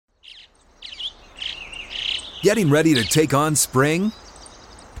Getting ready to take on spring?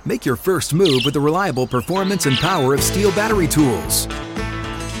 Make your first move with the reliable performance and power of Steel battery tools.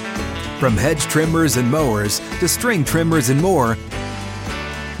 From hedge trimmers and mowers to string trimmers and more,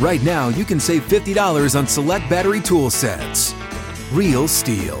 right now you can save $50 on select battery tool sets. Real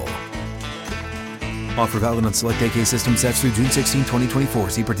Steel. Offer valid on select AK system sets through June 16,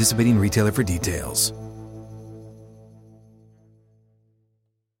 2024. See participating retailer for details.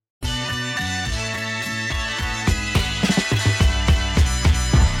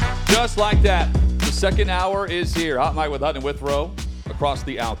 Just like that, the second hour is here. Hot Mic with Hutton and Withrow across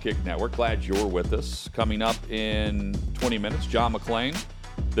the Outkick Network. Glad you're with us. Coming up in 20 minutes, John McClain,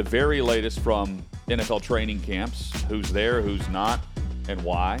 the very latest from NFL training camps. Who's there, who's not, and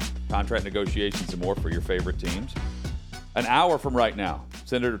why. Contract negotiations and more for your favorite teams. An hour from right now,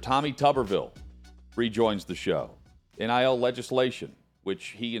 Senator Tommy Tuberville rejoins the show. NIL legislation, which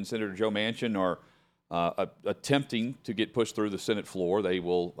he and Senator Joe Manchin are attempting to get pushed through the Senate floor. They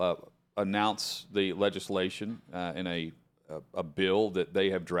will announce the legislation in a bill that they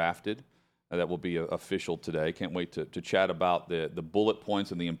have drafted that will be official today. Can't wait to chat about the bullet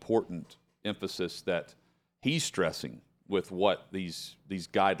points and the important emphasis that he's stressing with what these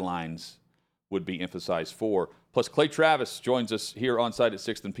guidelines would be emphasized for. Plus, Clay Travis joins us here on site at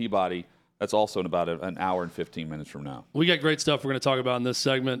 6th and Peabody. That's also in about an hour and 15 minutes from now. We got great stuff we're going to talk about in this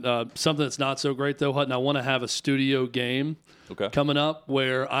segment. Something that's not so great, though, Hutton, I want to have a studio game coming up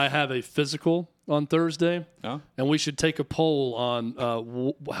where I have a physical on Thursday, and we should take a poll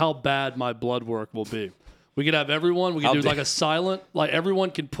on how bad my blood work will be. We could have everyone. We could do like a silent, like everyone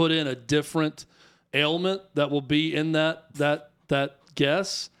can put in a different ailment that will be in that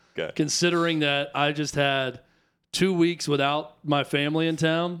guess, considering that I just had 2 weeks without my family in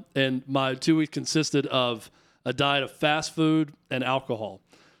town, and my 2 weeks consisted of a diet of fast food and alcohol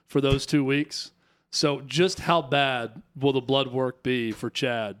for those 2 weeks. So just how bad will the blood work be for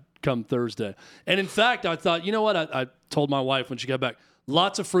Chad come Thursday? And in fact, I thought, you know what? I told my wife when she got back,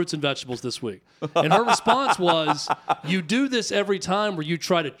 lots of fruits and vegetables this week. And her response was, you do this every time where you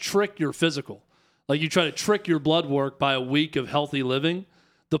try to trick your physical. Like you try to trick your blood work by a week of healthy living.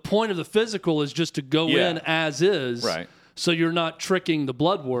 The point of the physical is just to go in as is, right? So you're not tricking the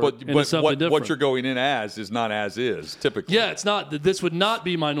blood work into something different. What you're going in as is not as is, typically. Yeah, it's not. This would not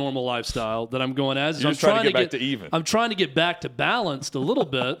be my normal lifestyle that I'm going as. You're just trying to get back to even. I'm trying to get back to balanced a little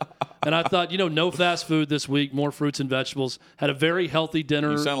bit. And I thought, no fast food this week, more fruits and vegetables. Had a very healthy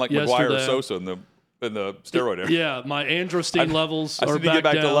dinner. You sound like yesterday. McGuire or Sosa in the steroid era. Yeah, my androstenedione levels are back down. I need to get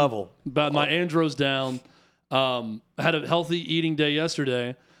back to level. But my andro's down. I had a healthy eating day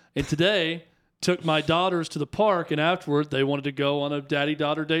yesterday. And today, took my daughters to the park, and afterward, they wanted to go on a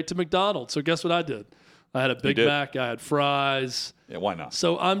daddy-daughter date to McDonald's. So guess what I did? I had a Big Mac. I had fries. Yeah, why not?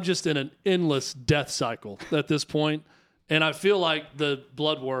 So I'm just in an endless death cycle at this point, and I feel like the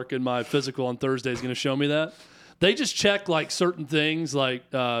blood work in my physical on Thursday is going to show me that. They just check like certain things, like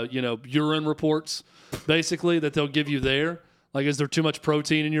urine reports, basically that they'll give you there. Like, is there too much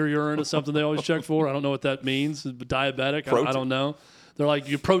protein in your urine? Is something they always check for. I don't know what that means. Diabetic. I don't know. They're like,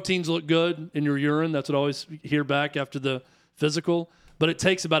 your proteins look good in your urine. That's what I always hear back after the physical. But it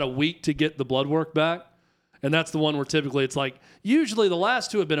takes about a week to get the blood work back. And that's the one where typically it's like, usually the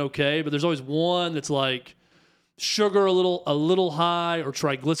last two have been okay, but there's always one that's like sugar a little high, or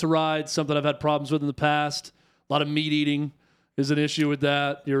triglycerides, something I've had problems with in the past. A lot of meat eating is an issue with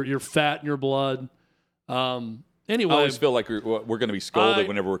that. Your fat in your blood. Anyway, I always feel like we're going to be scolded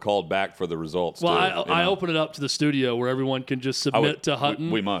whenever we're called back for the results. Well, I open it up to the studio where everyone can just submit to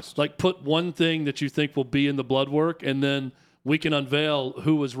Hutton. We must. Like, put one thing that you think will be in the blood work, and then we can unveil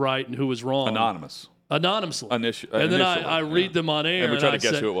who was right and who was wrong. Anonymously. And then I read them on air. And we try to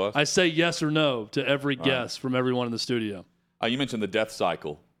guess who it was. I say yes or no to every guess from everyone in the studio. You mentioned the death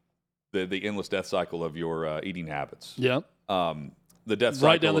cycle, the endless death cycle of your eating habits. Yeah. The death cycle.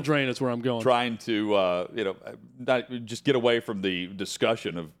 Right down the drain is where I'm going. Trying to, not just get away from the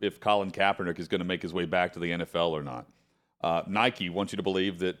discussion of if Colin Kaepernick is going to make his way back to the NFL or not. Nike wants you to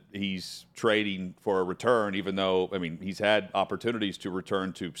believe that he's trading for a return, even though, he's had opportunities to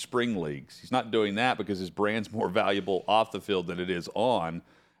return to spring leagues. He's not doing that because his brand's more valuable off the field than it is on,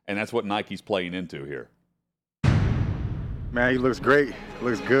 and that's what Nike's playing into here. Man, he looks great.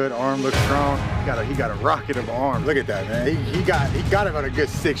 Looks good. Arm looks strong. He got a rocket of an arm. Look at that, man. He got about a good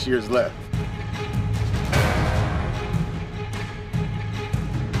 6 years left.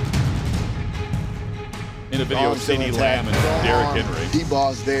 In a video of CeeDee Lamb and Derrick Henry.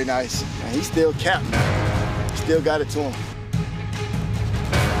 D-ball's very nice. Man, he's still capped now. Still got it to him.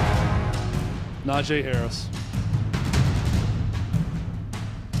 Najee Harris.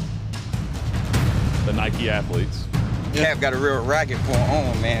 the Nike athletes. Cap got a real racket for an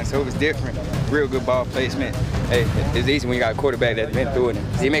arm, man, so it was different. Real good ball placement. Hey, it's easy when you got a quarterback that's been through it.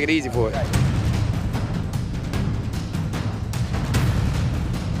 So he make it easy for it.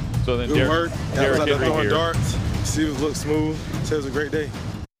 So then good work. Derrick Henry Henry throwing here. darts. Receivers look smooth. So it was a great day.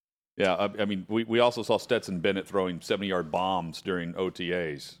 Yeah, I mean, we also saw Stetson Bennett throwing 70-yard bombs during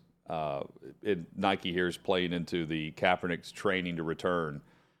OTAs. Nike here is playing into the Kaepernick's training to return.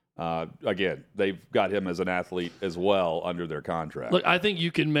 Again, they've got him as an athlete as well under their contract. Look, I think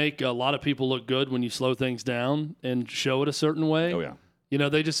you can make a lot of people look good when you slow things down and show it a certain way. Oh, yeah. You know,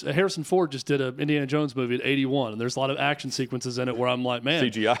 Harrison Ford just did an Indiana Jones movie at 81, and there's a lot of action sequences in it where I'm like, man,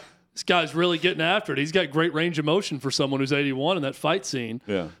 CGI. This guy's really getting after it. He's got great range of motion for someone who's 81 in that fight scene.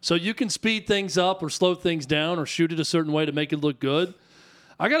 Yeah. So you can speed things up or slow things down or shoot it a certain way to make it look good.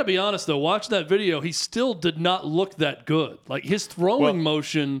 I got to be honest, though, watching that video, he still did not look that good. Like, his throwing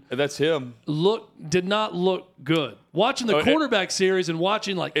motion that's him. Did not look good. Watching the quarterback series and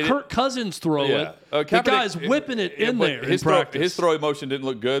watching, like, Kirk Cousins throw it, the guy's whipping it in there in practice. His throwing motion didn't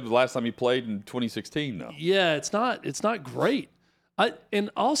look good the last time he played in 2016, though. Yeah, it's not great.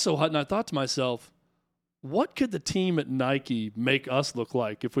 And also, Hutton, I thought to myself, what could the team at Nike make us look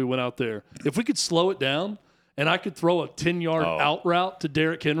like if we went out there? If we could slow it down and I could throw a 10-yard out route to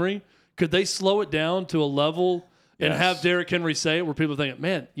Derrick Henry, could they slow it down to a level and have Derrick Henry say it where people think,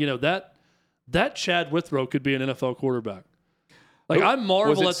 man, you know, that Chad Withrow could be an NFL quarterback? Like, I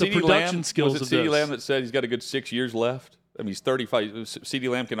marvel at the production skills of this. Was it CeeDee Lamb that said he's got a good 6 years left? I mean, he's 35. CeeDee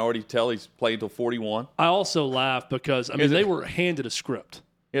Lamb can already tell he's playing until 41. I also laugh because, I mean, they were handed a script.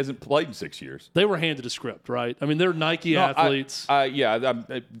 He hasn't played in 6 years. They were handed a script, right? I mean, they're Nike athletes. I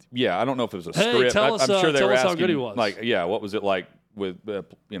don't know if it was a script. Tell us, I'm sure they were asking, how good he was. Like, what was it like with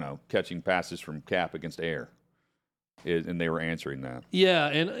catching passes from Cap against Air? And they were answering that. Yeah,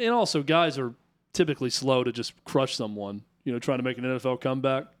 and also guys are typically slow to just crush someone, trying to make an NFL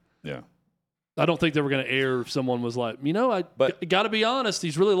comeback. Yeah. I don't think they were going to air if someone was like, I got to be honest,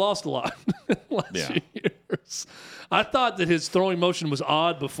 he's really lost a lot last years. I thought that his throwing motion was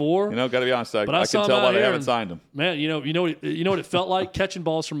odd before. Got to be honest, I can tell why they haven't signed him. Man, you know what it felt like? Catching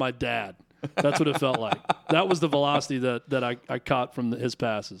balls from my dad. That's what it felt like. That was the velocity that I caught from his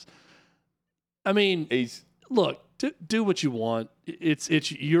passes. I mean, look, do what you want.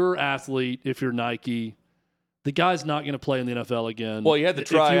 It's your athlete if you're Nike. The guy's not going to play in the NFL again. Well, you had to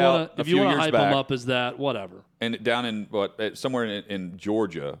try out a few years back. If you want to hype him up as that, whatever. And down in somewhere in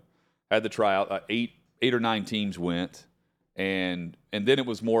Georgia, had the tryout. 8 or 9 teams went, and then it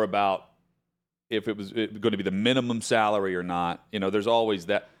was more about if it was going to be the minimum salary or not. There's always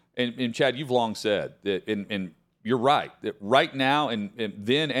that. And Chad, you've long said that, and you're right. That right now and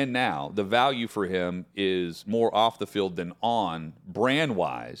then and now, the value for him is more off the field than on, brand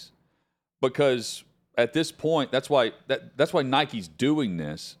wise, because at this point, that's why Nike's doing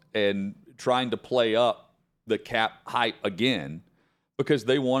this and trying to play up the Cap hype again, because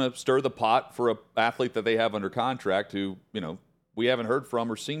they want to stir the pot for an athlete that they have under contract who we haven't heard from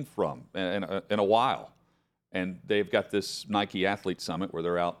or seen from in a while, and they've got this Nike Athlete Summit where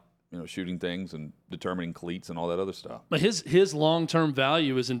they're out shooting things and determining cleats and all that other stuff. But his long-term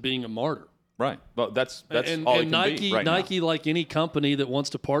value is in being a martyr. Right. Well, that's all it can Nike, be right Nike, now. Like any company that wants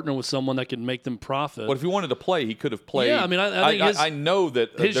to partner with someone that can make them profit. Well, if he wanted to play, he could have played. Yeah, I mean, I think I know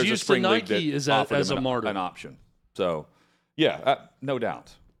that his there's use a spring to league Nike that is offered as him a martyr. an option. So, yeah, no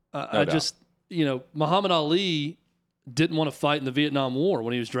doubt. Muhammad Ali didn't want to fight in the Vietnam War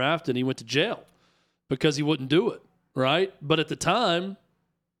when he was drafted. He went to jail because he wouldn't do it, right? But at the time,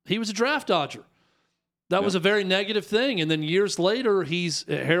 he was a draft dodger. That was a very negative thing. And then years later, he's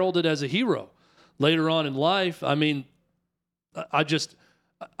heralded as a hero. Later on in life, I mean,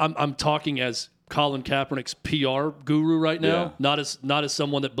 I'm talking as Colin Kaepernick's PR guru right now, not as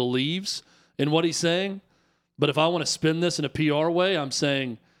someone that believes in what he's saying. But if I want to spin this in a PR way, I'm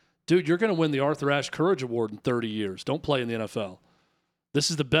saying, dude, you're going to win the Arthur Ashe Courage Award in 30 years. Don't play in the NFL.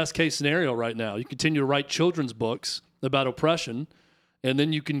 This is the best case scenario right now. You continue to write children's books about oppression, and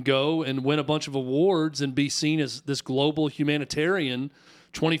then you can go and win a bunch of awards and be seen as this global humanitarian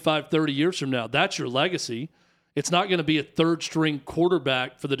 25, 30 years from now. That's your legacy. It's not going to be a third-string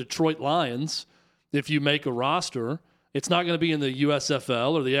quarterback for the Detroit Lions if you make a roster. It's not going to be in the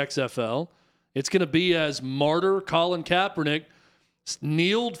USFL or the XFL. It's going to be as martyr Colin Kaepernick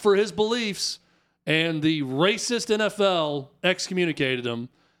kneeled for his beliefs, and the racist NFL excommunicated him,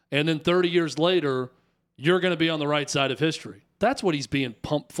 and then 30 years later, you're going to be on the right side of history. That's what he's being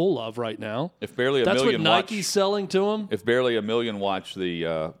pumped full of right now. If barely a That's million what Nike's selling to him. If barely a million watch the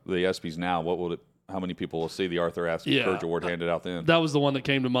ESPYs now, what will it? how many people will see the Arthur Ashe Courage Award handed out then. That was the one that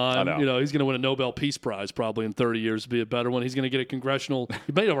came to mind. I know. He's going to win a Nobel Peace Prize probably in 30 years to be a better one. He's going to get a congressional –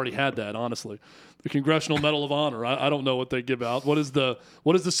 he may have already had that, honestly. The Congressional Medal of Honor. I don't know what they give out. What is the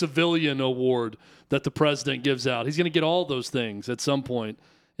civilian award that the president gives out? He's going to get all those things at some point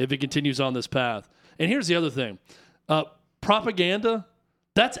if he continues on this path. And here's the other thing. Propaganda,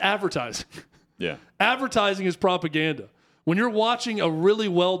 that's advertising. Yeah. Advertising is propaganda. When you're watching a really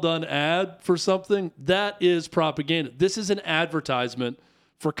well-done ad for something, that is propaganda. This is an advertisement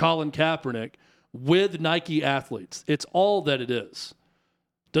for Colin Kaepernick with Nike athletes. It's all that it is.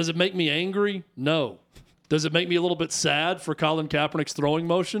 Does it make me angry? No. Does it make me a little bit sad for Colin Kaepernick's throwing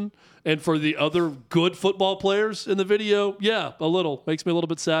motion and for the other good football players in the video? Yeah, a little. Makes me a little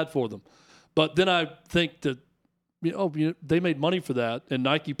bit sad for them. But then I think that they made money for that, and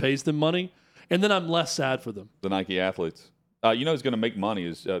Nike pays them money, and then I'm less sad for them. The Nike athletes. Who's going to make money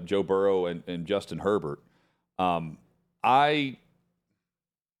is Joe Burrow and Justin Herbert. I'm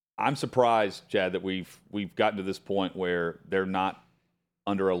surprised, Chad, that we've gotten to this point where they're not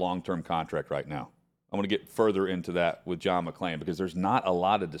under a long-term contract right now. I want to get further into that with John McClain because there's not a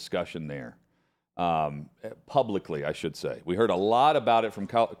lot of discussion there, publicly, I should say. We heard a lot about it from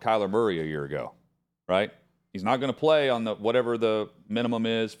Kyler Murray a year ago, right? He's not going to play on whatever the minimum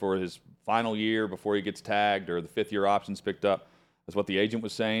is for his final year before he gets tagged or the fifth-year options picked up. That's what the agent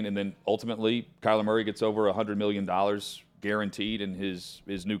was saying. And then ultimately, Kyler Murray gets over $100 million guaranteed in his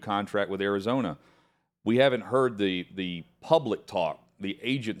new contract with Arizona. We haven't heard the public talk, the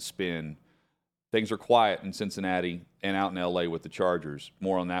agent spin. Things are quiet in Cincinnati and out in L.A. with the Chargers.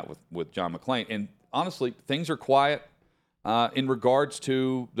 More on that with John McClain. And honestly, things are quiet in regards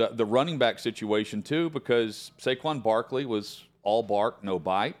to the running back situation too, because Saquon Barkley was all bark, no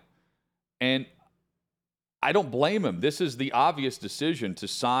bite. And I don't blame him. This is the obvious decision to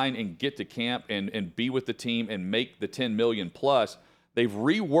sign and get to camp and be with the team and make the $10 million plus. They've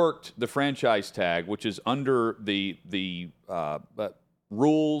reworked the franchise tag, which is under the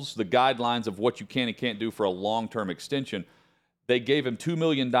rules, the guidelines of what you can and can't do for a long-term extension. They gave him $2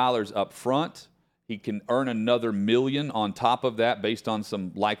 million up front. He can earn another $1 million on top of that based on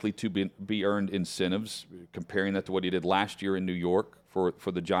some likely to be earned incentives, comparing that to what he did last year in New York for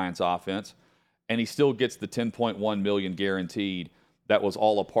the Giants offense. And he still gets the $10.1 million guaranteed. That was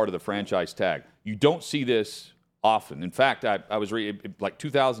all a part of the franchise tag. You don't see this often. In fact, I was reading, like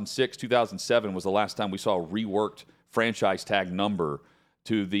 2006, 2007 was the last time we saw a reworked franchise tag number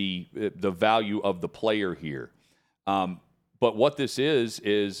to the value of the player here. But what this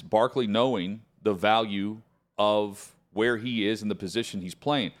is Barkley knowing the value of where he is in the position he's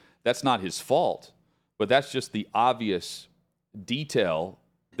playing. That's not his fault, but that's just the obvious detail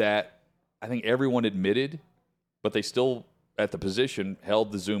that I think everyone admitted, but they still, at the position,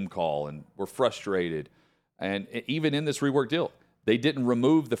 held the Zoom call and were frustrated. And even in this reworked deal, they didn't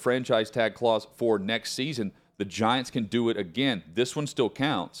remove the franchise tag clause for next season. The Giants can do it again. This one still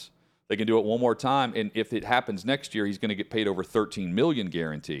counts. They can do it one more time, and if it happens next year, he's going to get paid over $13 million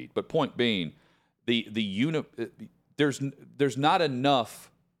guaranteed. But point being, there's not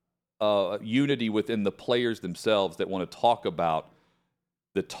enough unity within the players themselves that want to talk about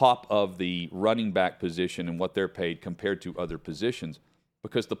the top of the running back position and what they're paid compared to other positions,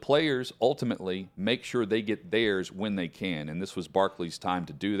 because the players ultimately make sure they get theirs when they can, and this was Barkley's time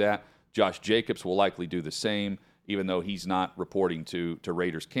to do that. Josh Jacobs will likely do the same, even though he's not reporting to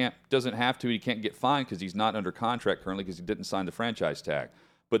Raiders camp. Doesn't have to. He can't get fined because he's not under contract currently because he didn't sign the franchise tag.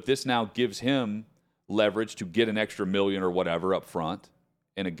 But this now gives him leverage to get an extra $1 million or whatever up front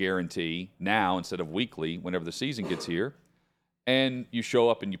and a guarantee now instead of weekly whenever the season gets here. And you show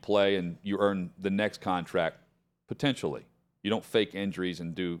up and you play and you earn the next contract potentially. You don't fake injuries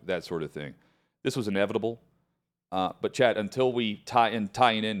and do that sort of thing. This was inevitable. But, Chad, until we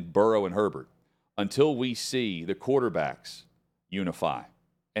tying in Burrow and Herbert, until we see the quarterbacks unify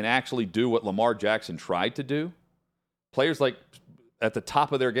and actually do what Lamar Jackson tried to do, players like at the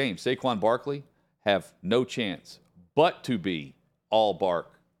top of their game, Saquon Barkley, have no chance but to be all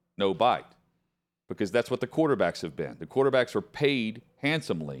bark, no bite, because that's what the quarterbacks have been. The quarterbacks are paid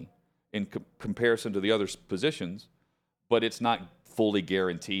handsomely in comparison to the other positions, but it's not fully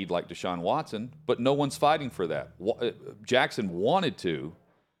guaranteed like Deshaun Watson, but no one's fighting for that. Jackson wanted to,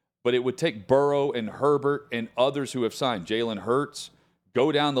 but it would take Burrow and Herbert and others who have signed, Jalen Hurts,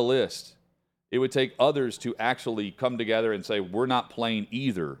 go down the list. It would take others to actually come together and say, we're not playing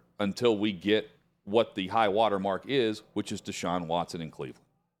either until we get what the high water mark is, which is Deshaun Watson in Cleveland.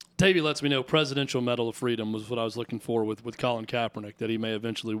 Davey lets me know Presidential Medal of Freedom was what I was looking for with Colin Kaepernick, that he may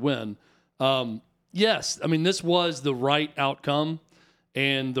eventually win. Yes, I mean, this was the right outcome.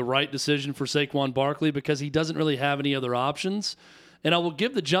 and the right decision for Saquon Barkley because he doesn't really have any other options. And I will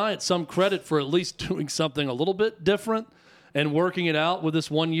give the Giants some credit for at least doing something a little bit different and working it out with this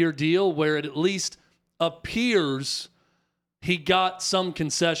 1-year deal where it at least appears he got some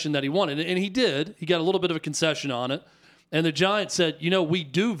concession that he wanted. And he did. He got a little bit of a concession on it. And the Giants said, we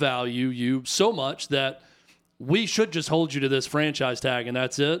do value you so much that we should just hold you to this franchise tag and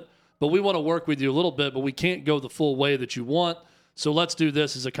that's it. But we want to work with you a little bit, but we can't go the full way that you want. So let's do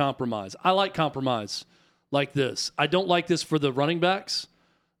this as a compromise. I like compromise like this. I don't like this for the running backs,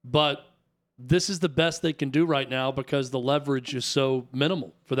 but this is the best they can do right now because the leverage is so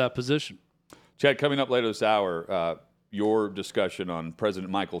minimal for that position. Chad, coming up later this hour, your discussion on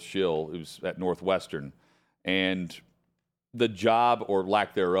President Michael Schill, who's at Northwestern, and the job or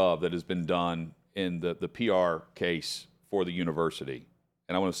lack thereof that has been done in the PR case for the university.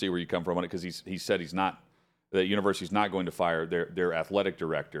 And I want to see where you come from on it because he said the university's not going to fire their athletic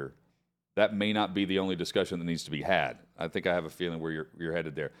director. That may not be the only discussion that needs to be had. I think I have a feeling where you're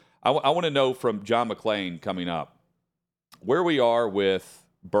headed there. I want to know from John McClain coming up where we are with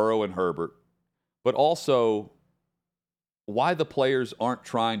Burrow and Herbert, but also why the players aren't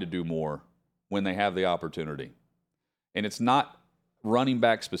trying to do more when they have the opportunity. And it's not running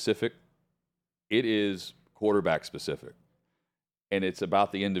back specific. It is quarterback specific. And it's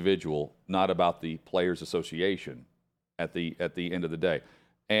about the individual, not about the Players Association at the end of the day.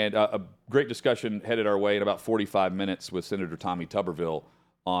 And a great discussion headed our way in about 45 minutes with Senator Tommy Tuberville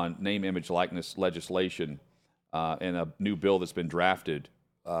on name, image, likeness legislation and a new bill that's been drafted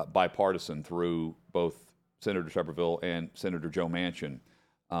bipartisan through both Senator Tuberville and Senator Joe Manchin.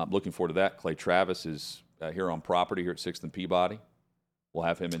 Looking forward to that. Clay Travis is here on property here at 6th and Peabody. We'll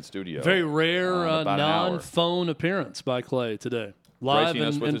have him in studio. Very rare non-phone appearance by Clay today. Live Gracing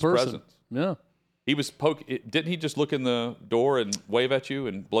us with in his person. Presence. Yeah. He was didn't he just look in the door and wave at you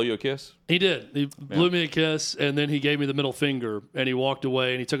and blow you a kiss? He did. He blew me a kiss, and then he gave me the middle finger, and he walked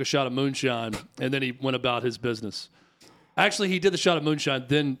away, and he took a shot of moonshine, and then he went about his business. Actually, he did the shot of moonshine,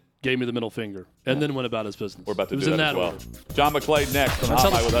 then gave me the middle finger, and then went about his business. We're about to do that as well. Order. John McClain next on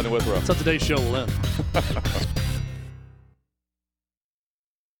Hot Mike with Hutton and Withrow. That's how today's show will end.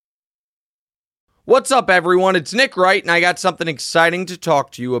 What's up, everyone? It's Nick Wright, and I got something exciting to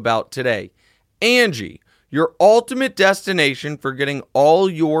talk to you about today. Angie, your ultimate destination for getting all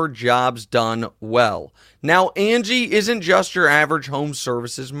your jobs done well. Now, Angie isn't just your average home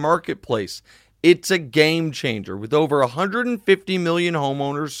services marketplace. It's a game changer with over 150 million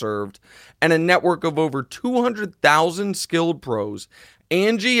homeowners served and a network of over 200,000 skilled pros.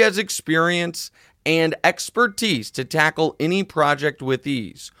 Angie has experience and expertise to tackle any project with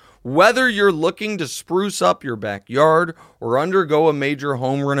ease. Whether you're looking to spruce up your backyard or undergo a major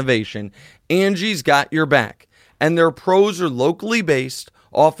home renovation, Angie's got your back. And their pros are locally based,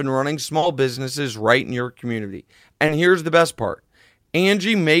 often running small businesses right in your community. And here's the best part.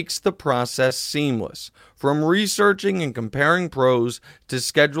 Angie makes the process seamless. From researching and comparing pros to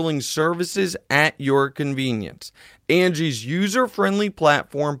scheduling services at your convenience. Angie's user-friendly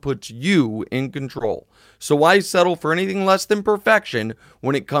platform puts you in control. So why settle for anything less than perfection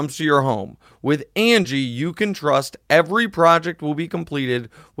when it comes to your home? With Angie, you can trust every project will be completed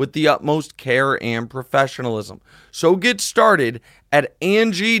with the utmost care and professionalism. So get started at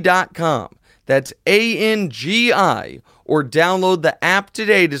Angie.com. That's ANGI, or download the app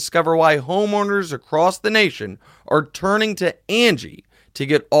today to discover why homeowners across the nation are turning to Angie to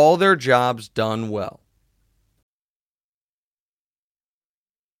get all their jobs done well.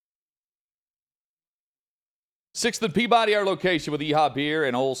 Sixth and Peabody, our location with Yeehaw Beer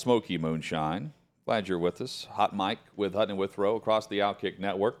and Old Smoky Moonshine. Glad you're with us. Hot Mike with Hutton and Withrow across the Outkick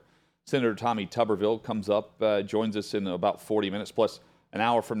Network. Senator Tommy Tuberville comes up, joins us in about 40 minutes, plus an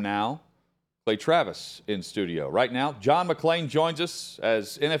hour from now. Clay Travis in studio. Right now, John McClain joins us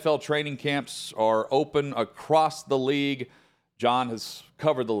as NFL training camps are open across the league. John has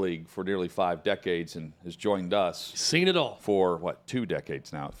covered the league for nearly 5 decades and has joined us. Seen it all. For, 2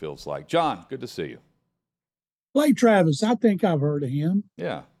 decades now, it feels like. John, good to see you. Clay Travis, I think I've heard of him.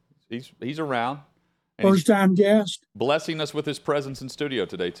 Yeah, he's around. First-time guest. Blessing us with his presence in studio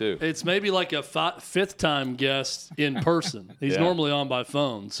today, too. It's maybe like a fifth-time guest in person. He's normally on by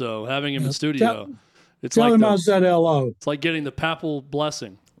phone, so having him in studio, tell him I said hello. It's like getting the papal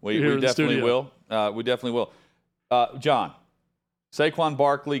blessing. We definitely will. We definitely will. John, Saquon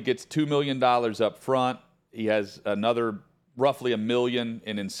Barkley gets $2 million up front. He has another roughly $1 million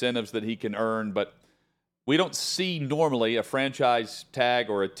in incentives that he can earn, but we don't see normally a franchise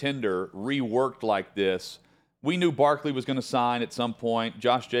tag or a tender reworked like this. We knew Barkley was going to sign at some point.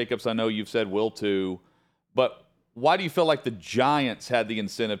 Josh Jacobs, I know you've said will too. But Why do you feel like the Giants had the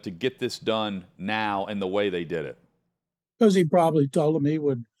incentive to get this done now and the way they did it? Because he probably told him he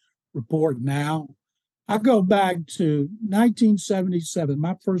would report now. I go back to 1977,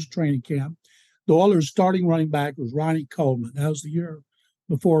 my first training camp. The Oilers' starting running back was Ronnie Coleman. That was the year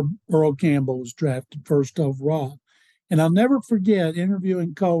before Earl Campbell was drafted first overall. And I'll never forget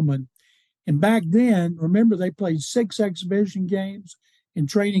interviewing Coleman. And back then, remember, they played 6 exhibition games, and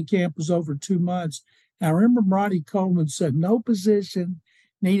training camp was over 2 months. And I remember Ronnie Coleman said no position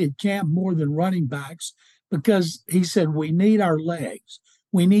needed camp more than running backs, because he said, we need our legs.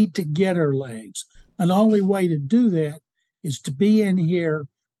 We need to get our legs. And the only way to do that is to be in here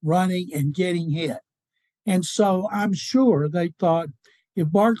running and getting hit. And so I'm sure they thought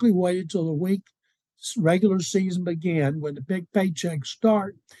if Barkley waited till the week regular season began, when the big paychecks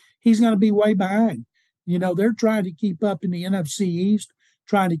start, he's going to be way behind. You know, they're trying to keep up in the NFC East,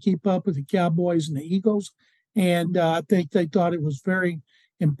 trying to keep up with the Cowboys and the Eagles. And I think they thought it was very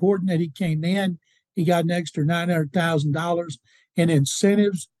important that he came in. He got an extra $900,000 in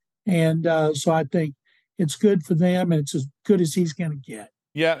incentives. And so I think it's good for them, and it's as good as he's going to get.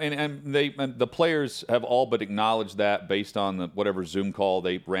 Yeah, and the players have all but acknowledged that based on whatever Zoom call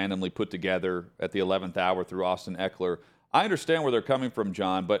they randomly put together at the 11th hour through Austin Eckler. I understand where they're coming from,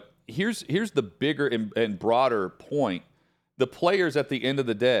 John, but here's the bigger and broader point. The players at the end of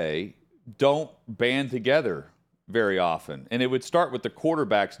the day don't band together very often, and it would start with the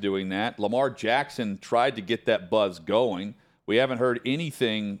quarterbacks doing that. Lamar Jackson tried to get that buzz going. We haven't heard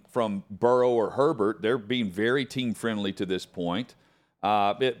anything from Burrow or Herbert. They're being very team-friendly to this point.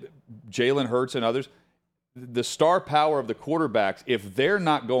 Jalen Hurts and others. The star power of the quarterbacks, if they're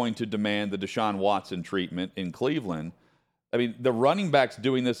not going to demand the Deshaun Watson treatment in Cleveland, I mean, the running backs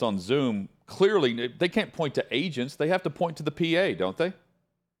doing this on Zoom, clearly they can't point to agents. They have to point to the PA, don't they?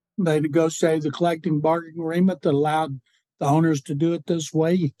 They negotiated the collective bargaining agreement that allowed the owners to do it this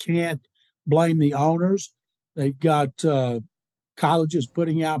way. You can't blame the owners. They've got colleges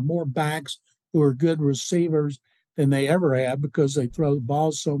putting out more backs who are good receivers than they ever have because they throw the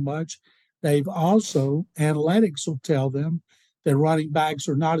ball so much. They've also, analytics will tell them that running backs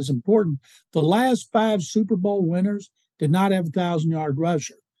are not as important. The last 5 Super Bowl winners did not have a 1,000-yard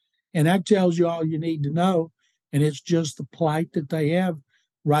rusher. And that tells you all you need to know. And it's just the plight that they have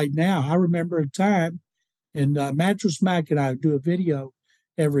right now. I remember a time, and Mattress Mac and I do a video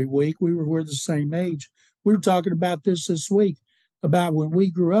every week. We're the same age. We were talking about this week, about when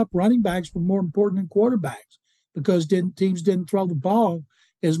we grew up, running backs were more important than quarterbacks because teams didn't throw the ball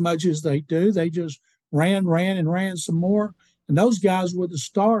as much as they do. They just ran some more. And those guys were the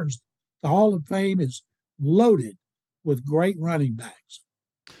stars. The Hall of Fame is loaded with great running backs.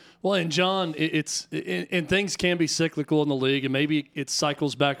 Well, and John, and things can be cyclical in the league, and maybe it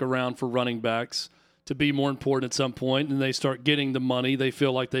cycles back around for running backs to be more important at some point, and they start getting the money they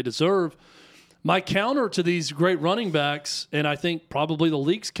feel like they deserve. My counter to these great running backs, and I think probably the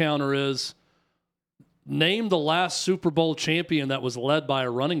league's counter, is name the last Super Bowl champion that was led by a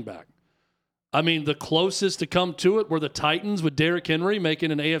running back. I mean, the closest to come to it were the Titans with Derrick Henry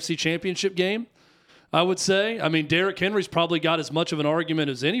making an AFC championship game, I would say. I mean, Derrick Henry's probably got as much of an argument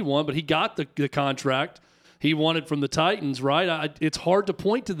as anyone, but he got the contract he wanted from the Titans, right? It's hard to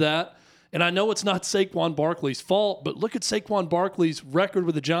point to that. And I know it's not Saquon Barkley's fault, but look at Saquon Barkley's record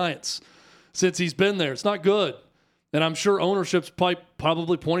with the Giants since he's been there. It's not good. And I'm sure ownership's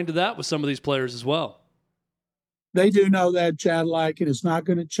probably pointing to that with some of these players as well. They do know that, Chad, like it is not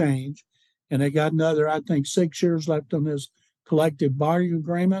going to change. And they got another, I think, 6 years left on this collective bargaining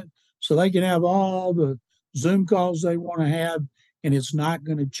agreement. So they can have all the Zoom calls they want to have, and it's not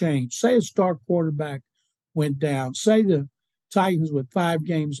going to change. Say a star quarterback went down. Say the Titans with 5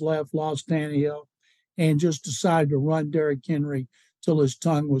 games left lost Tannehill and just decided to run Derrick Henry till his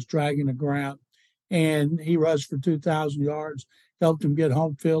tongue was dragging the ground. And he rushed for 2,000 yards, helped him get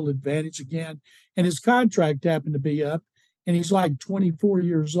home field advantage again. And his contract happened to be up, and he's like 24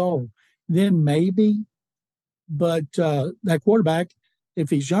 years old. Then maybe, but that quarterback, if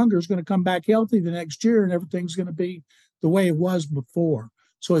he's younger, is going to come back healthy the next year, and everything's going to be the way it was before.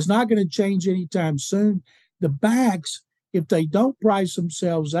 So it's not going to change anytime soon. The backs, if they don't price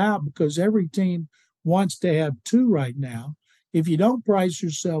themselves out, because every team wants to have 2 right now, if you don't price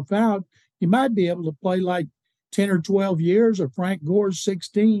yourself out, you might be able to play like 10 or 12 years, or Frank Gore's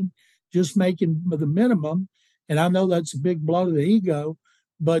 16, just making the minimum. And I know that's a big blow to the ego,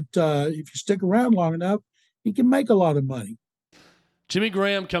 but if you stick around long enough, you can make a lot of money. Jimmy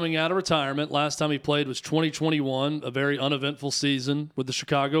Graham coming out of retirement. Last time he played was 2021, a very uneventful season with the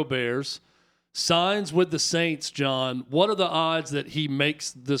Chicago Bears. Signs with the Saints, John. What are the odds that he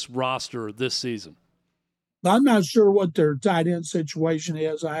makes this roster this season? I'm not sure what their tight end situation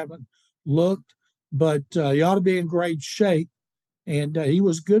is. I haven't looked, but he ought to be in great shape. And he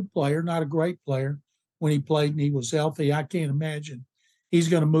was a good player, not a great player when he played and he was healthy. I can't imagine he's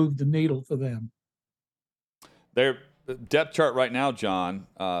going to move the needle for them. Their depth chart right now, John,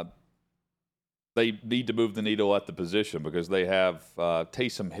 they need to move the needle at the position because they have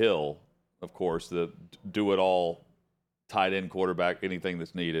Taysom Hill, of course, the do-it-all tight end quarterback, anything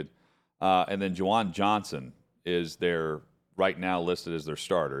that's needed. And then Juwan Johnson is right now listed as their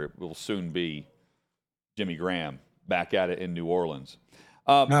starter. It will soon be Jimmy Graham back at it in New Orleans.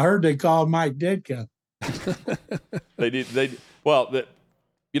 I heard they called Mike Ditka. They did.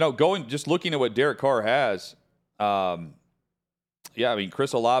 Just looking at what Derek Carr has,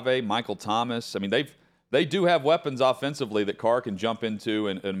 Chris Olave, Michael Thomas. I mean, they do have weapons offensively that Carr can jump into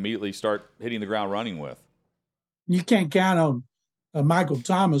and immediately start hitting the ground running with. You can't count on Michael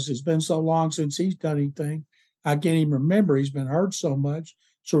Thomas. It's been so long since he's done anything. I can't even remember. He's been hurt so much.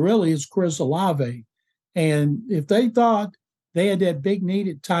 So really, it's Chris Olave. And if they thought they had that big need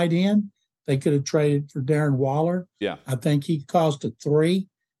at tight end, they could have traded for Darren Waller. Yeah, I think he cost a 3.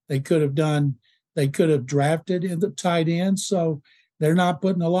 They could have drafted in the tight end. So they're not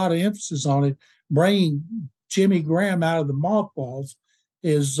putting a lot of emphasis on it. Bringing Jimmy Graham out of the mothballs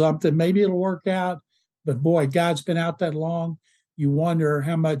is something. Maybe it'll work out. But boy, God's been out that long. You wonder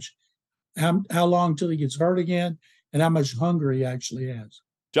how long till he gets hurt again and how much hunger he actually has.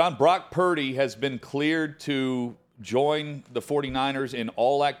 John, Brock Purdy has been cleared to join the 49ers in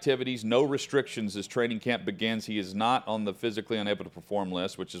all activities, no restrictions as training camp begins. He is not on the physically unable to perform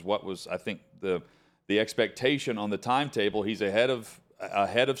list, which is what was, I think, the expectation on the timetable. He's ahead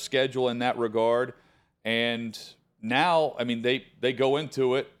of schedule in that regard. And now, I mean, they go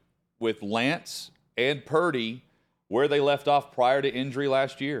into it with Lance and Purdy where they left off prior to injury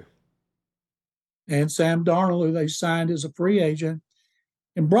last year. And Sam Darnold, who they signed as a free agent.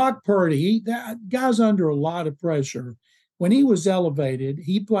 And Brock Purdy, that guy's under a lot of pressure. When he was elevated,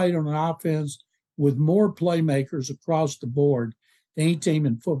 he played on an offense with more playmakers across the board than any team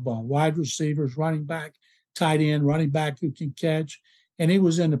in football. Wide receivers, running back, tight end, running back who can catch. And he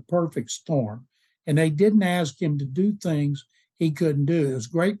was in the perfect storm. And they didn't ask him to do things he couldn't do. It was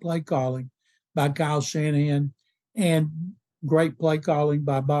great play calling by Kyle Shanahan and great play calling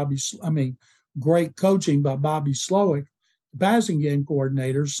by great coaching by Bobby Slowick, the passing game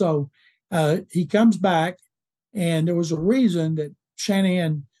coordinator. So he comes back, and there was a reason that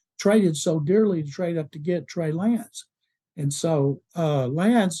Shanahan traded so dearly to trade up to get Trey Lance. And so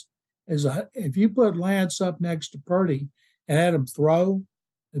Lance if you put Lance up next to Purdy and had him throw,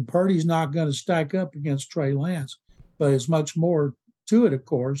 then Purdy's not going to stack up against Trey Lance. But there's much more to it, of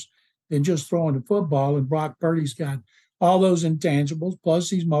course, than just throwing the football. And Brock Purdy's got all those intangibles, plus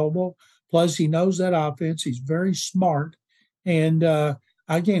he's mobile, plus he knows that offense. He's very smart. And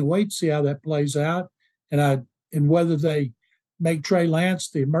I can't wait to see how that plays out and whether they make Trey Lance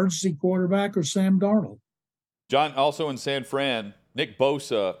the emergency quarterback or Sam Darnold. John, also in San Fran, Nick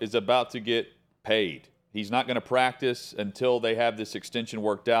Bosa is about to get paid. He's not going to practice until they have this extension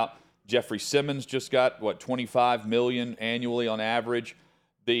worked out. Jeffrey Simmons just got, $25 million annually on average.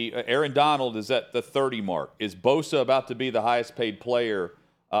 The Aaron Donald is at the 30 mark. Is Bosa about to be the highest paid player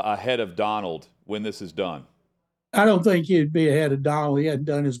ahead of Donald when this is done? I don't think he'd be ahead of Donald. He hadn't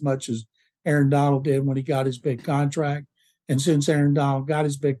done as much as Aaron Donald did when he got his big contract. And since Aaron Donald got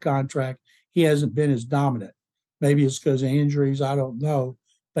his big contract, he hasn't been as dominant. Maybe it's because of injuries. I don't know.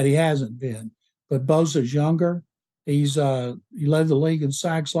 But he hasn't been. But Bosa's younger. He led the league in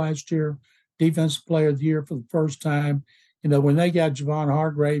sacks last year, defensive player of the year for the first time. When they got Javon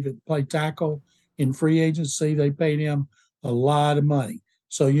Hargrave at play tackle in free agency, they paid him a lot of money.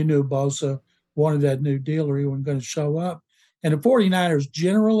 So you knew Bosa wanted that new deal or he wasn't going to show up. And the 49ers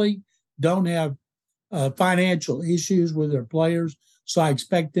generally don't have financial issues with their players, so I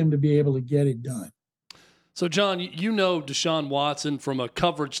expect them to be able to get it done. So, John, you know Deshaun Watson from a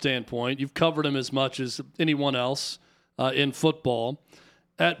coverage standpoint. You've covered him as much as anyone else in football.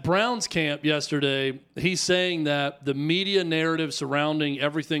 At Brown's camp yesterday, he's saying that the media narrative surrounding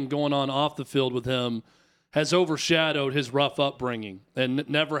everything going on off the field with him has overshadowed his rough upbringing and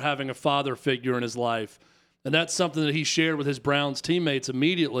never having a father figure in his life. And that's something that he shared with his Browns teammates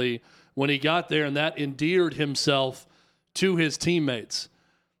immediately when he got there, and that endeared himself to his teammates.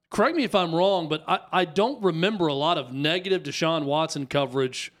 Correct me if I'm wrong, but I don't remember a lot of negative Deshaun Watson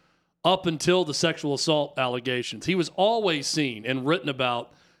coverage up until the sexual assault allegations. He was always seen and written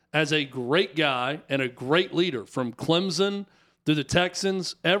about as a great guy and a great leader from Clemson through the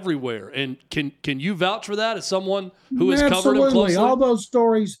Texans, everywhere. And can you vouch for that as someone who has covered him closely? All those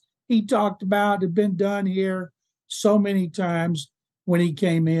stories he talked about had been done here so many times when he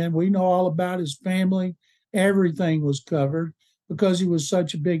came in. We know all about his family. Everything was covered because he was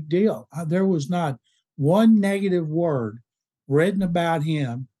such a big deal. There was not one negative word written about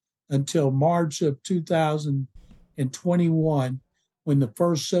him until March of 2021, when the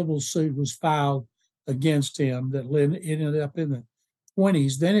first civil suit was filed against him that ended up in the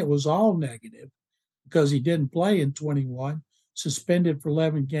 20s. Then it was all negative because he didn't play in 21, suspended for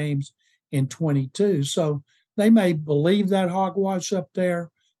 11 games in 22. So they may believe that hogwash up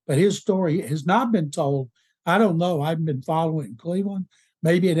there, but his story has not been told. I don't know. I haven't been following it in Cleveland.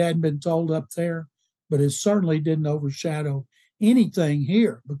 Maybe it hadn't been told up there, but it certainly didn't overshadow anything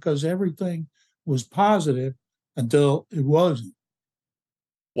here because everything was positive until it wasn't.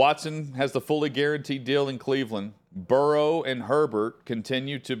 Watson has the fully guaranteed deal in Cleveland. Burrow and Herbert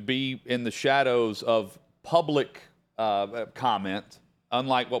continue to be in the shadows of public comment,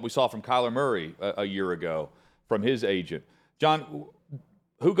 unlike what we saw from Kyler Murray a year ago from his agent. John,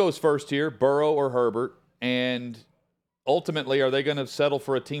 who goes first here, Burrow or Herbert? And ultimately, are they going to settle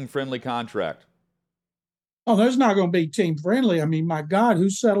for a team-friendly contract? Oh, there's not going to be team-friendly. I mean, my God, who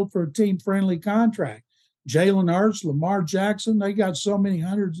settled for a team-friendly contract? Jalen Hurts, Lamar Jackson, they got so many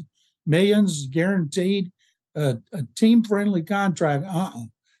hundreds of millions guaranteed. A team-friendly contract,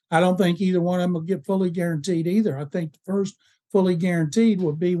 I don't think either one of them will get fully guaranteed either. I think the first fully guaranteed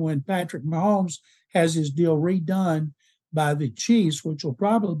will be when Patrick Mahomes has his deal redone by the Chiefs, which will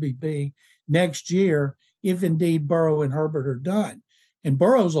probably be next year if indeed Burrow and Herbert are done. And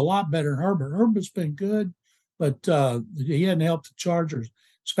Burrow's a lot better than Herbert. Herbert's been good, but he hadn't helped the Chargers,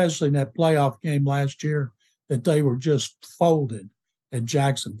 especially in that playoff game last year that they were just folded at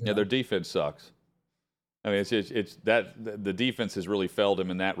Jacksonville. Yeah, their defense sucks. I mean, it's that the defense has really failed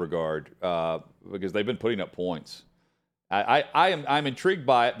him in that regard because they've been putting up points. I'm intrigued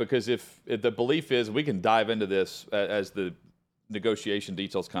by it because if the belief is, we can dive into this as the negotiation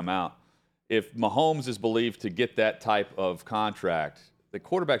details come out. If Mahomes is believed to get that type of contract, the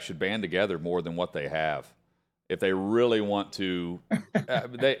quarterback should band together more than what they have. If they really want to, they always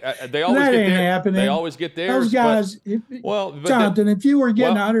that get ain't there. Happening. They always get theirs. Those guys, Jonathan, if you were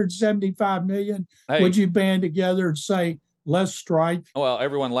getting $175 million, would you band together and say less strife? Well,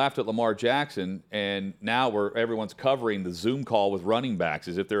 everyone laughed at Lamar Jackson, and now everyone's covering the Zoom call with running backs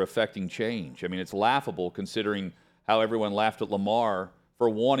as if they're affecting change. I mean, it's laughable considering how everyone laughed at Lamar for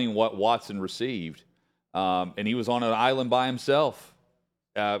wanting what Watson received, and he was on an island by himself,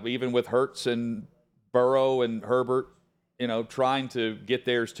 even with Hurts and Burrow and Herbert, trying to get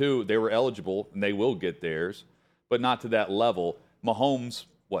theirs too. They were eligible, and they will get theirs, but not to that level. Mahomes,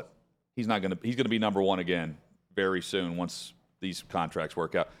 he's going to be number one again very soon once these contracts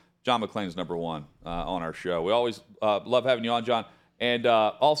work out. John McClain is number one on our show. We always love having you on, John. And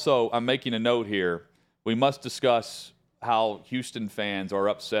also, I'm making a note here. We must discuss how Houston fans are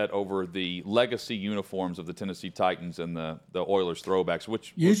upset over the legacy uniforms of the Tennessee Titans and the Oilers throwbacks,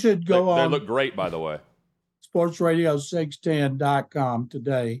 which you should go on. They look great, by the way. SportsRadio610.com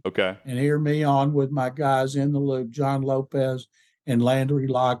today. Okay. And hear me on with my guys in the loop, John Lopez and Landry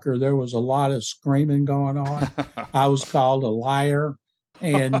Locker. There was a lot of screaming going on. I was called a liar.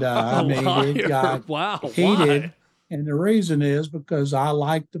 And it got heated. Why? And the reason is because I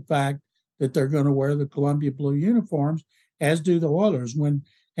like the fact that they're going to wear the Columbia blue uniforms, as do the Oilers. When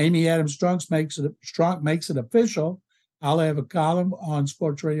Amy Adams Strunk makes it official, I'll have a column on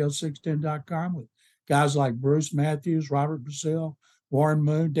sportsradio610.com with guys like Bruce Matthews, Robert Brazil, Warren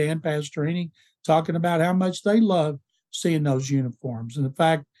Moon, Dan Pastrini, talking about how much they love seeing those uniforms. And the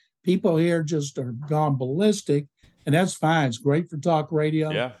fact people here just are gone ballistic, and that's fine. It's great for talk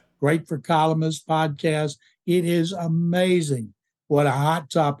radio, great for columnists, podcasts. It is amazing what a hot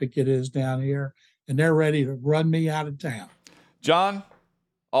topic it is down here, and they're ready to run me out of town. John,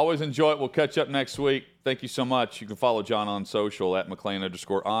 always enjoy it. We'll catch up next week. Thank you so much. You can follow John on social at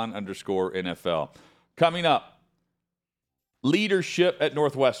McClain_on_NFL. Coming up, leadership at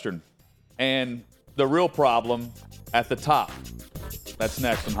Northwestern and the real problem at the top. That's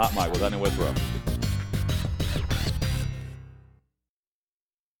next on Hot Mic with Hutton and Withrow.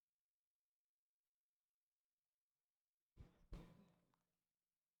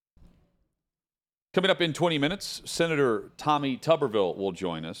 Coming up in 20 minutes, Senator Tommy Tuberville will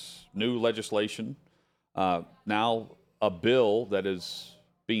join us. New legislation, now a bill that is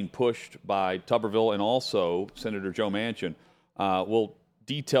being pushed by Tuberville and also Senator Joe Manchin. We'll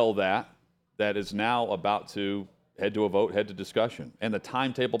detail that is now about to head to a vote, head to discussion, and the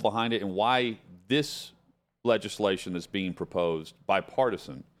timetable behind it and why this legislation that's being proposed,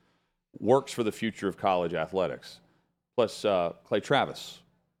 bipartisan, works for the future of college athletics. Plus, Clay Travis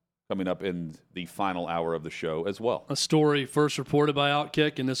coming up in the final hour of the show as well. A story first reported by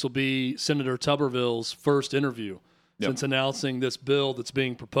Outkick, and this will be Senator Tuberville's first interview since announcing this bill that's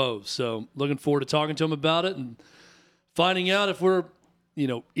being proposed. So looking forward to talking to him about it and finding out if we're,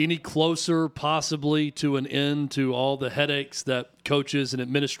 any closer possibly to an end to all the headaches that coaches and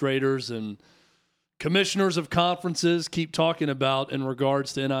administrators and commissioners of conferences keep talking about in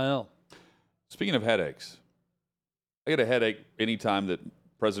regards to NIL. Speaking of headaches, I get a headache anytime that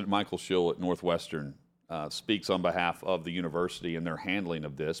President Michael Schill at Northwestern speaks on behalf of the university and their handling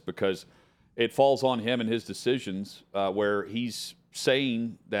of this, because it falls on him and his decisions where he's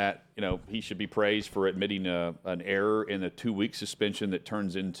saying that he should be praised for admitting an error in a 2-week suspension that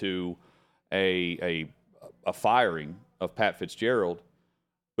turns into a firing of Pat Fitzgerald.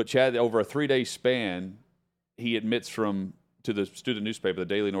 But Chad, over a 3-day span, he admits to the student newspaper, the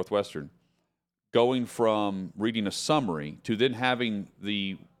Daily Northwestern, going from reading a summary to then having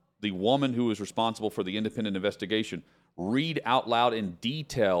the woman who was responsible for the independent investigation read out loud in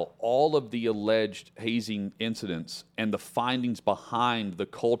detail all of the alleged hazing incidents and the findings behind the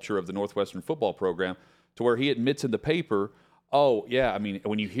culture of the Northwestern football program, to where he admits in the paper,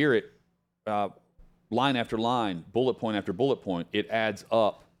 when you hear it line after line, bullet point after bullet point, it adds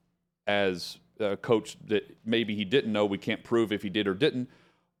up as a coach that maybe he didn't know. We can't prove if he did or didn't,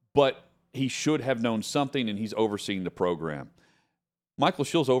 but he should have known something, and he's overseeing the program. Michael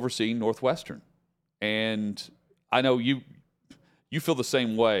Schill's overseeing Northwestern, and I know you feel the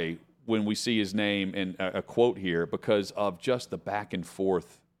same way when we see his name and a quote here, because of just the back and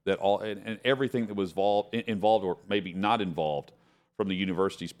forth that and everything that was involved or maybe not involved from the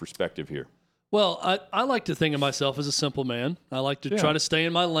university's perspective here. Well, I like to think of myself as a simple man. I like to try to stay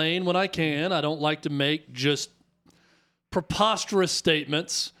in my lane when I can. I don't like to make just preposterous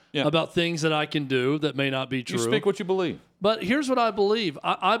statements about things that I can do that may not be true. You speak what you believe. But here's what I believe.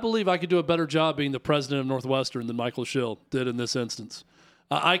 I believe I could do a better job being the president of Northwestern than Michael Schill did in this instance.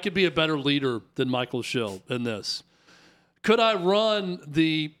 I could be a better leader than Michael Schill in this. Could I run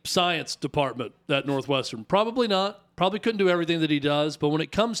the science department at Northwestern? Probably not. Probably couldn't do everything that he does. But when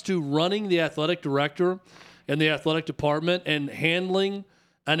it comes to running the athletic director and the athletic department and handling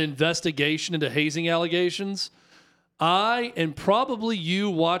an investigation into hazing allegations, I, and probably you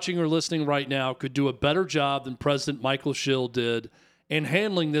watching or listening right now, could do a better job than President Michael Schill did in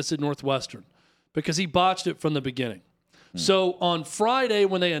handling this at Northwestern, because he botched it from the beginning. So on Friday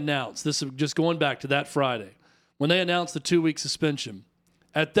when they announced, this is just going back to that Friday, when they announced the 2-week suspension,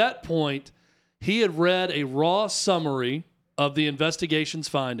 at that point, he had read a raw summary of the investigation's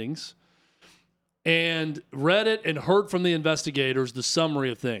findings and read it and heard from the investigators the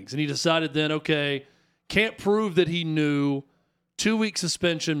summary of things. And he decided then, okay, can't prove that he knew, 2-week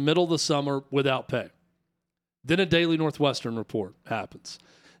suspension, middle of the summer, without pay. Then a Daily Northwestern report happens.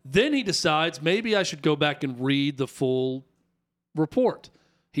 Then he decides maybe I should go back and read the full report.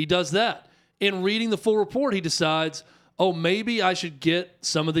 He does that. In reading the full report, he decides, maybe I should get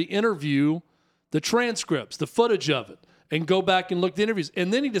some of the interview, the transcripts, the footage of it, and go back and look at the interviews.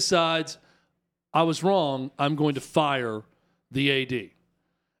 And then he decides, I was wrong, I'm going to fire the AD.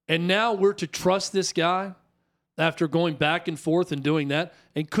 And now we're to trust this guy after going back and forth and doing that,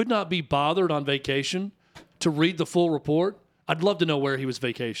 and could not be bothered on vacation to read the full report. I'd love to know where he was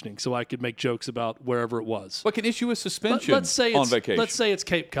vacationing so I could make jokes about wherever it was. But can issue a suspension on vacation. Let's say it's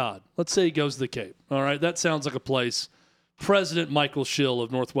Cape Cod. Let's say he goes to the Cape. All right, that sounds like a place President Michael Schill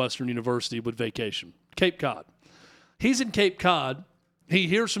of Northwestern University would vacation. Cape Cod. He's in Cape Cod. He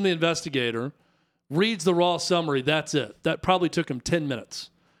hears from the investigator, reads the raw summary. That's it. That probably took him 10 minutes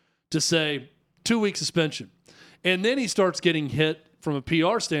to say 2-week suspension. And then he starts getting hit from a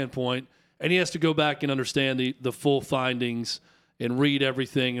PR standpoint, and he has to go back and understand the full findings and read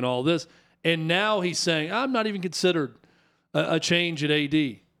everything and all this. And now he's saying, I'm not even considered a change at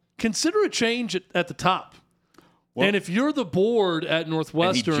AD. Consider a change at the top. Well, and if you're the board at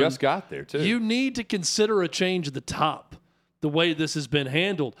Northwestern, and he just got there too, you need to consider a change at the top, the way this has been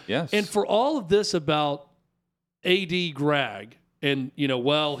handled. Yes. And for all of this about AD Greg, and,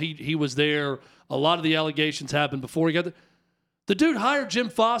 he was there. A lot of the allegations happened before he got there. The dude hired Jim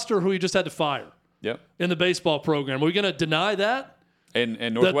Foster, who he just had to fire in the baseball program. Are we going to deny that? And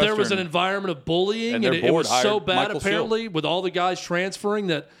that there was an environment of bullying, and it was so bad, Michael apparently, Schill, with all the guys transferring,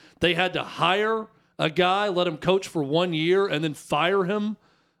 that they had to hire a guy, let him coach for 1 year, and then fire him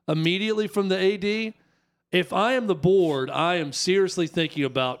immediately from the AD. If I am the board, I am seriously thinking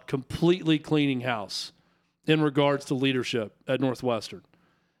about completely cleaning house in regards to leadership at Northwestern.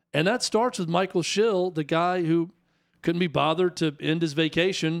 And that starts with Michael Schill, the guy who couldn't be bothered to end his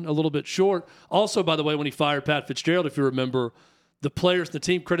vacation a little bit short. Also, by the way, when he fired Pat Fitzgerald, if you remember, the players, the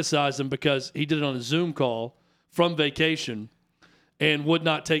team criticized him because he did it on a Zoom call from vacation and would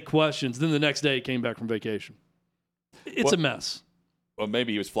not take questions. Then the next day he came back from vacation. It's a mess. Well,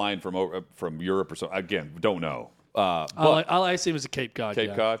 maybe he was flying from Europe or something. Again, don't know. I see him as a Cape Cod guy.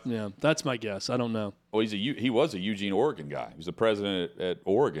 Cape Cod? Yeah, that's my guess. I don't know. Well, he was a Eugene, Oregon guy. He was the president at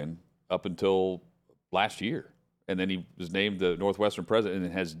Oregon up until last year. And then he was named the Northwestern president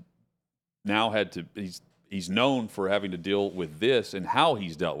and has now had to he's known for having to deal with this and how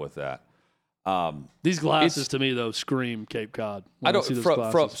he's dealt with that. These glasses to me though scream Cape Cod. I don't.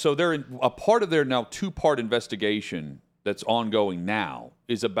 So they're in a part of their now 2-part investigation that's ongoing now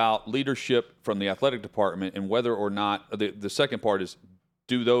is about leadership from the athletic department and whether or not the second part is,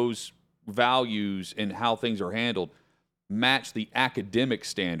 do those values and how things are handled match the academic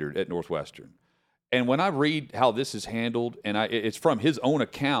standard at Northwestern? And when I read how this is handled, and it's from his own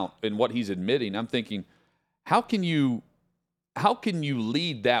account and what he's admitting, I'm thinking, how can you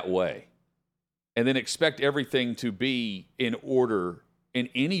lead that way and then expect everything to be in order in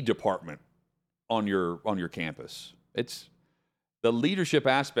any department on your campus? It's the leadership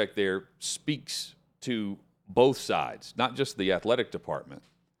aspect there speaks to both sides, not just the athletic department,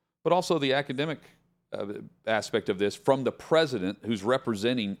 but also the academic aspect of this from the president who's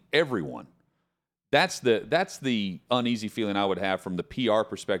representing everyone. That's the uneasy feeling I would have from the PR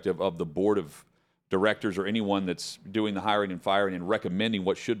perspective of the board of directors or anyone that's doing the hiring and firing and recommending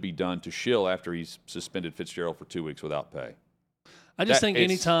what should be done to Schill after he's suspended Fitzgerald for 2 weeks without pay. I just think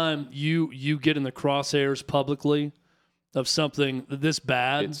anytime you get in the crosshairs publicly of something this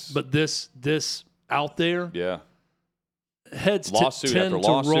bad, but this out there, heads tend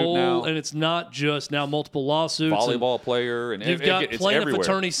to roll, now. And it's not just now multiple lawsuits. Volleyball player, and you've got plaintiff everywhere.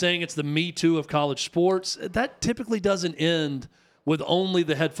 Attorneys saying it's the Me Too of college sports. That typically doesn't end with only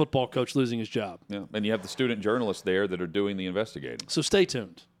the head football coach losing his job. Yeah, and you have the student journalists there that are doing the investigating. So stay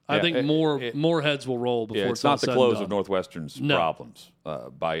tuned. I think more heads will roll before it's not the close of Northwestern's problems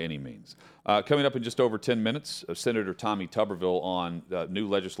by any means. Coming up in just over 10 minutes, Senator Tommy Tuberville on new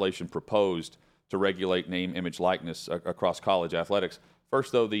legislation proposed to regulate name, image, likeness across college athletics.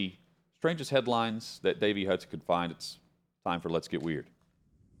 First, though, the strangest headlines that Davey Hudson could find. It's time for Let's Get Weird.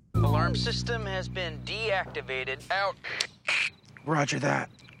 Alarm system has been deactivated. Out. Roger that.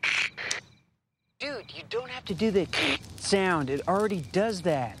 Dude, you don't have to do the sound. It already does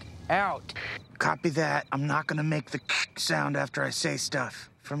that. Out. Copy that. I'm not going to make the sound after I say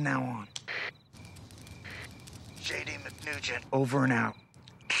stuff from now on. J.D. McNugent, over and out.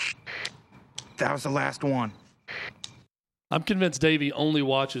 That was the last one. I'm convinced Davey only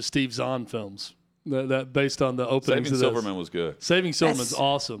watches Steve Zahn films. That based on the openings. Saving Silverman was good. Saving Silverman's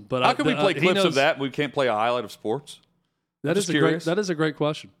awesome. But how can we play clips of that? We can't play a highlight of sports. That is a great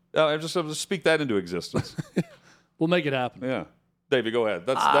question. I just speak that into existence. We'll make it happen. Yeah, David, go ahead.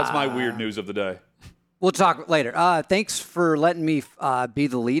 That's my weird news of the day. We'll talk later. Thanks for letting me be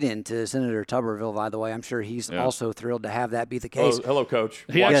the lead-in to Senator Tuberville, by the way. I'm sure he's also thrilled to have that be the case. Hello, Coach.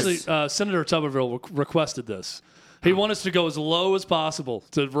 Senator Tuberville requested this. He wanted us to go as low as possible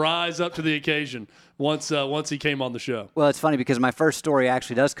to rise up to the occasion once he came on the show. Well, it's funny because my first story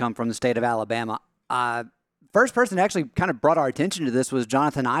actually does come from the state of Alabama. First person that actually kind of brought our attention to this was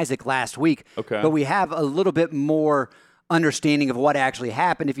Jonathan Isaac last week. Okay. But we have a little bit more understanding of what actually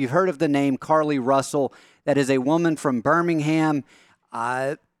happened. If you've heard of the name Carly Russell, that is a woman from Birmingham.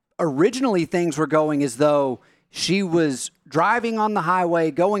 Originally, things were going as though she was driving on the highway,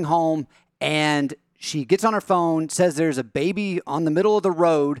 going home, and she gets on her phone, says there's a baby on the middle of the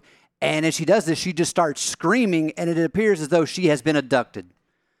road, and as she does this, she just starts screaming, and it appears as though she has been abducted.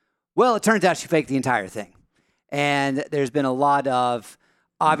 Well, it turns out she faked the entire thing. And there's been a lot of,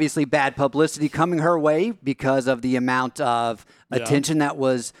 obviously, bad publicity coming her way because of the amount of attention that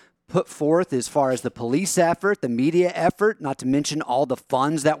was put forth as far as the police effort, the media effort, not to mention all the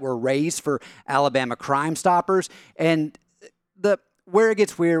funds that were raised for Alabama Crime Stoppers. And where it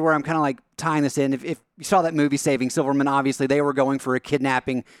gets weird, where I'm kind of like tying this in, if you saw that movie Saving Silverman, obviously they were going for a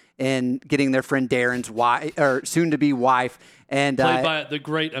kidnapping and getting their friend Darren's wife, or soon-to-be wife. And played by the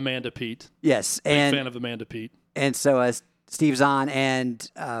great Amanda Peet. Yes. Big fan of Amanda Peet. And so Steve Zahn and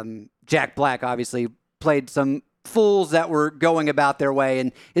Jack Black obviously played some fools that were going about their way.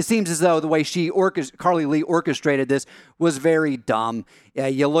 And it seems as though the way Carly Lee orchestrated this was very dumb.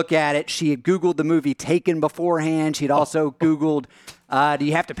 You look at it, she had Googled the movie Taken beforehand. She'd also Googled, do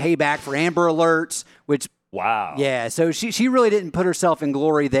you have to pay back for Amber Alerts? Which, wow. Yeah, so she really didn't put herself in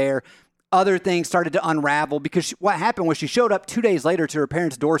glory there. other things started to unravel because what happened was she showed up 2 days later to her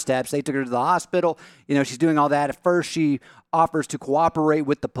parents' doorsteps. They took her to the hospital. She's doing all that. At first, she offers to cooperate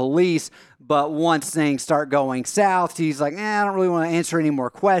with the police, but once things start going south, she's like, I don't really want to answer any more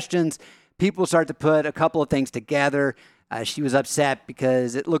questions. People start to put a couple of things together. She was upset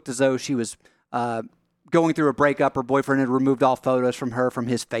because it looked as though she was going through a breakup. Her boyfriend had removed all photos from her from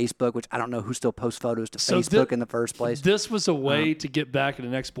his Facebook, which I don't know who still posts photos to Facebook in the first place. This was a way to get back at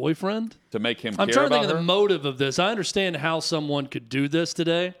an ex-boyfriend? To make him care I'm trying to think about of the motive of this. I understand how someone could do this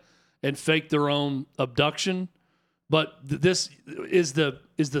today and fake their own abduction, but this is the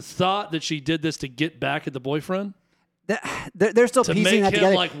thought that she did this to get back at the boyfriend? They're still piecing that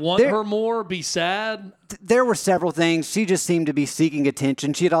together. To make him want her more, be sad? There were several things. She just seemed to be seeking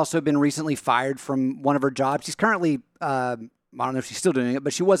attention. She had also been recently fired from one of her jobs. She's currently, I don't know if she's still doing it,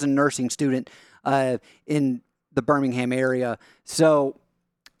 but she was a nursing student in the Birmingham area. So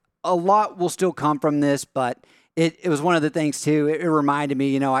a lot will still come from this, but it was one of the things, too. It reminded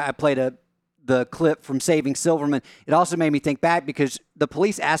me, I played the clip from Saving Silverman. It also made me think back because the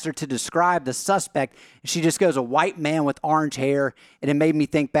police asked her to describe the suspect. And she just goes, a white man with orange hair. And it made me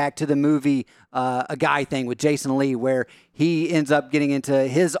think back to the movie A Guy Thing with Jason Lee, where he ends up getting into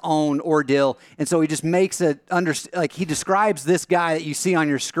his own ordeal. And so he just makes it he describes this guy that you see on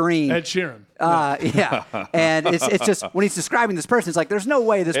your screen. Ed Sheeran. Yeah. And it's just, when he's describing this person, it's like, there's no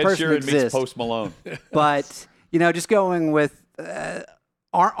way this Ed person Sheeran exists. meets Post Malone. But, just going with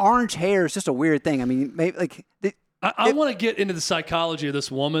orange hair is just a weird thing. I mean, maybe I want to get into the psychology of this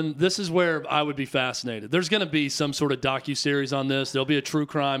woman. This is where I would be fascinated. There's going to be some sort of docuseries on this. There'll be a true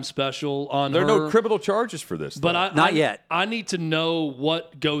crime special on there her. There are no criminal charges for this, but not yet. I need to know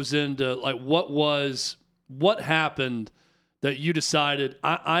what goes into, what happened that you decided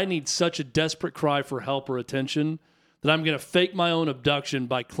I need such a desperate cry for help or attention that I'm going to fake my own abduction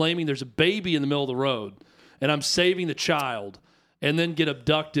by claiming there's a baby in the middle of the road and I'm saving the child. And then get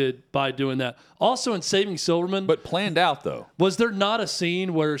abducted by doing that. Also in Saving Silverman. But planned out, though. Was there not a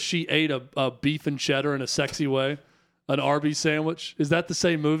scene where she ate a beef and cheddar in a sexy way? An Arby's sandwich? Is that the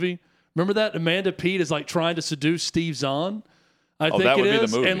same movie? Remember that? Amanda Peet is trying to seduce Steve Zahn? I think that would it be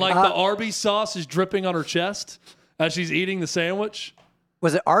is. the movie. And the Arby's sauce is dripping on her chest as she's eating the sandwich.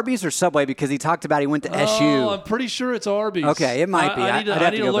 Was it Arby's or Subway? Because he talked about he went to SU. I'm pretty sure it's Arby's. Okay, it might be. I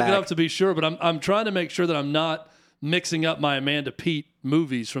need to look it up to be sure, but I'm trying to make sure that I'm not mixing up my Amanda Peet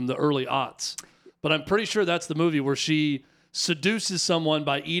movies from the early aughts. But I'm pretty sure that's the movie where she seduces someone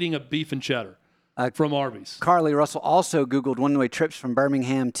by eating a beef and cheddar from Arby's. Carly Russell also Googled one-way trips from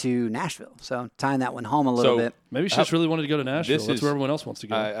Birmingham to Nashville. So tying that one home a little bit. Maybe she just really wanted to go to Nashville. That's where everyone else wants to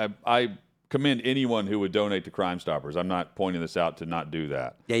go. I commend anyone who would donate to Crime Stoppers. I'm not pointing this out to not do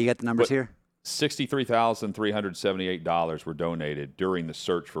that. Yeah, you got the numbers here? $63,378 were donated during the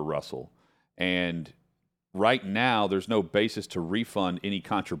search for Russell. And right now, there's no basis to refund any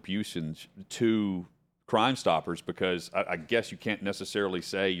contributions to Crime Stoppers because I guess you can't necessarily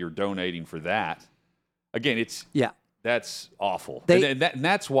say you're donating for that. Again, that's awful. And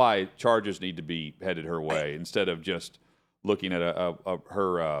that's why charges need to be headed her way instead of just looking at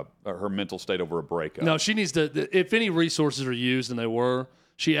her mental state over a breakup. No, she needs to. If any resources are used, and they were,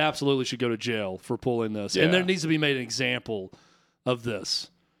 she absolutely should go to jail for pulling this. Yeah. And there needs to be made an example of this.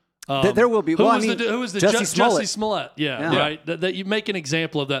 There will be. Who was the Jussie Smollett? Yeah. Right. That you make an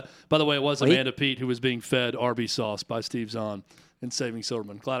example of that. By the way, it was Amanda Peet who was being fed Arby's sauce by Steve Zahn in Saving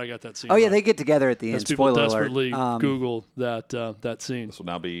Silverman. Glad I got that scene. Oh yeah, right. they get together at the end. People Spoiler desperately alert. Google that scene. This will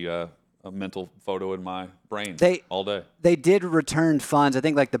now be a mental photo in my brain all day. They did return funds. I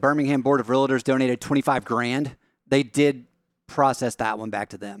think the Birmingham Board of Realtors donated $25,000. They did process that one back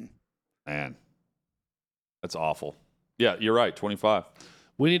to them. Man, that's awful. Yeah, you're right. 25.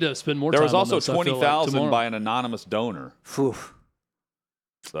 We need to spend more time on this. There was also 20,000 by an anonymous donor. Whew.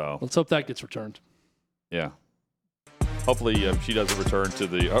 So let's hope that gets returned. Yeah. Hopefully she doesn't return to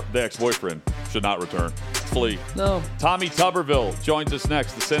the ex-boyfriend. Should not return. Flee. No. Tommy Tuberville joins us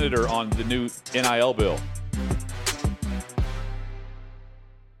next, the senator on the new NIL bill.